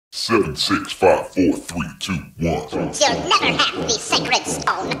7, 6, 5, 4, 3, 2, 1. You'll never have the sacred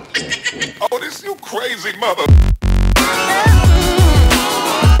stone. Oh, this you crazy mother.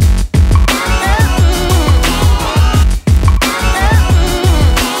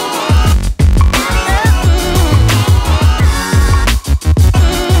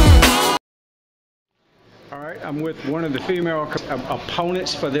 All right, I'm with one of the female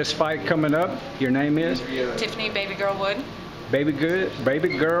opponents for this fight coming up. Your name is? Tiffany, Baby Girl Wood. Baby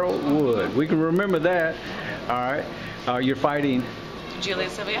Girl Wood. We can remember that. All right. You're fighting? Julia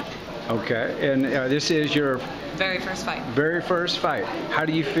Silva. Okay, and this is your very first fight. Very first fight. How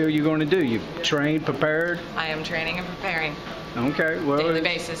do you feel you're going to do? You trained, prepared? I am training and preparing. Okay, well, daily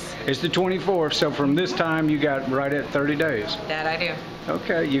basis. It's the 24th, so from this time you got right at 30 days. That I do.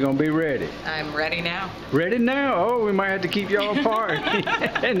 Okay, you're going to be ready. I'm ready now. Ready now? Oh, we might have to keep y'all apart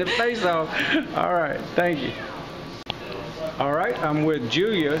in the face-off. All right, thank you. All right, I'm with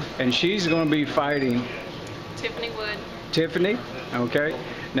Julia, and she's going to be fighting Tiffany Wood. Tiffany? Okay.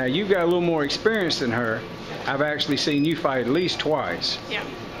 Now, you've got a little more experience than her. I've actually seen you fight at least twice. Yeah.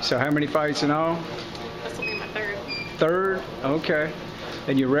 So how many fights in all? This will be my third. Third? Okay.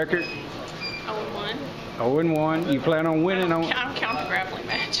 And your record? 0-1. 0-1. You plan on winning on? I don't count the grappling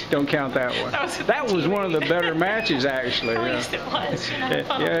match. Don't count that one. That was one of the better matches, actually. At least it was.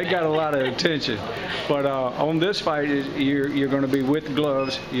 Yeah, it got a lot of attention. But on this fight, you're going to be with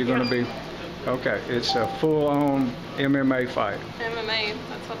gloves. You're going to be, okay, it's a full-on MMA fight. MMA,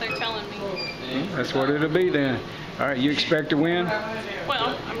 that's what they're telling me. That's what it'll be then. All right, you expect to win?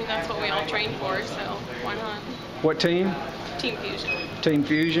 Well, I mean, that's what we all train for, so why not? What team? Team Fusion. Team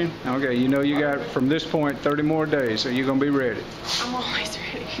Fusion? Okay, you know you got, from this point, 30 more days, so you're going to be ready. I'm always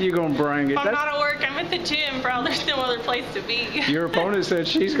ready. You're going to bring it. If I'm not at work, I'm at the gym, bro. There's no other place to be. Your opponent said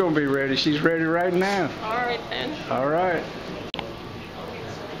she's going to be ready. She's ready right now. All right, then. All right.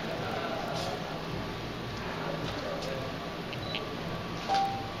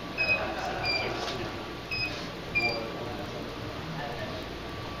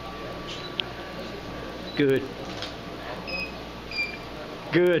 Good.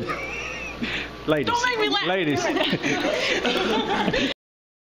 Good. Ladies. Don't make me laugh. Ladies.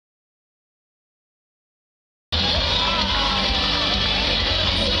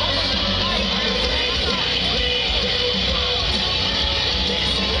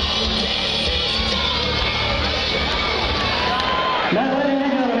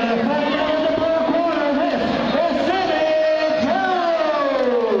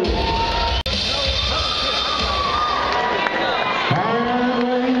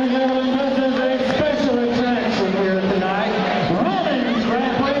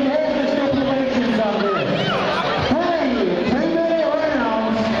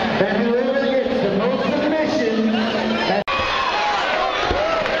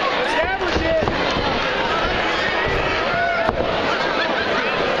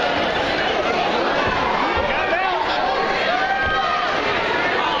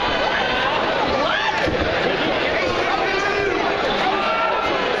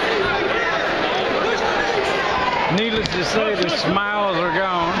 Needless to say, the smiles are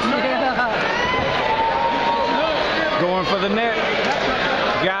gone. Going for the neck.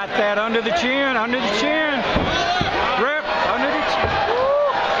 Got that under the chin, under the chin. Grip, under the chin.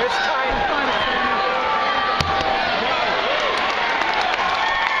 Woo, it's tight.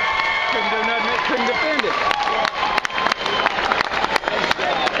 Couldn't do nothing, couldn't defend it.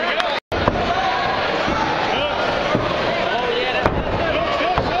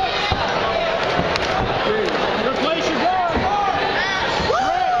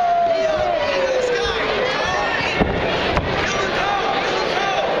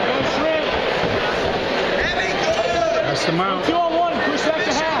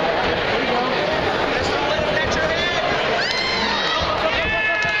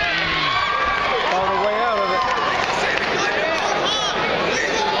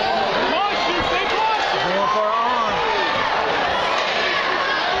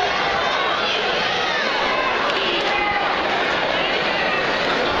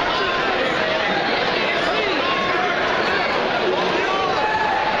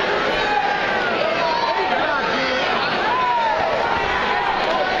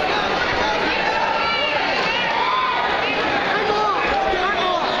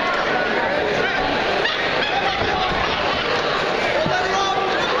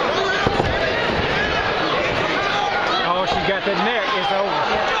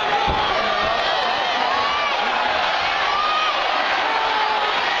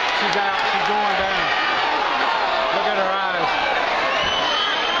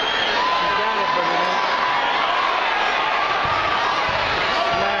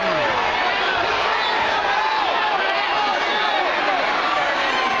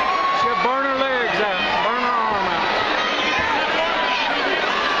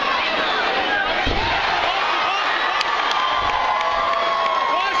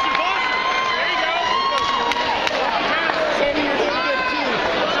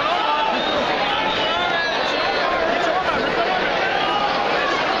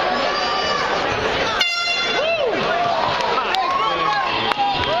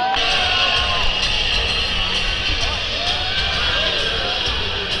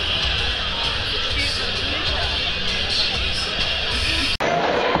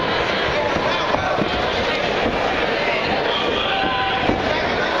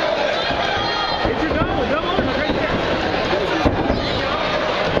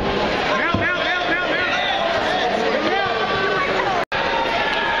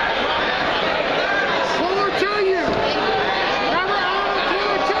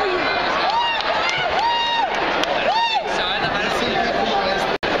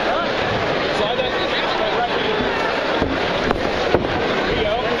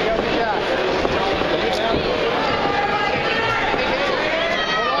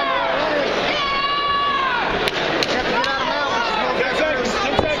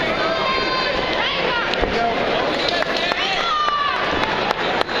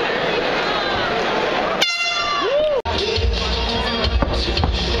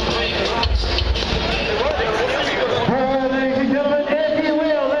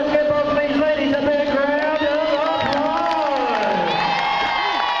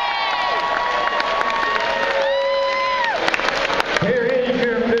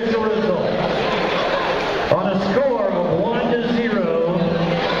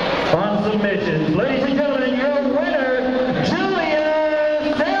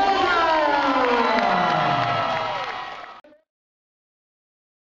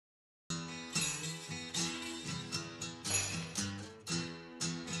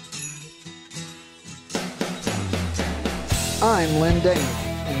 I'm Lynn Damon,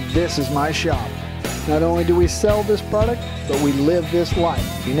 and this is my shop. Not only do we sell this product, but we live this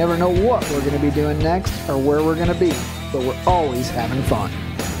life. You never know what we're going to be doing next or where we're going to be, but we're always having fun.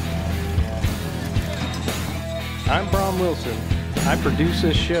 I'm Brom Wilson. I produce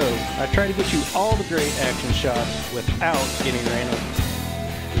this show. I try to get you all the great action shots without getting ran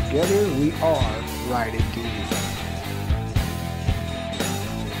over. Together we are Ryde TV.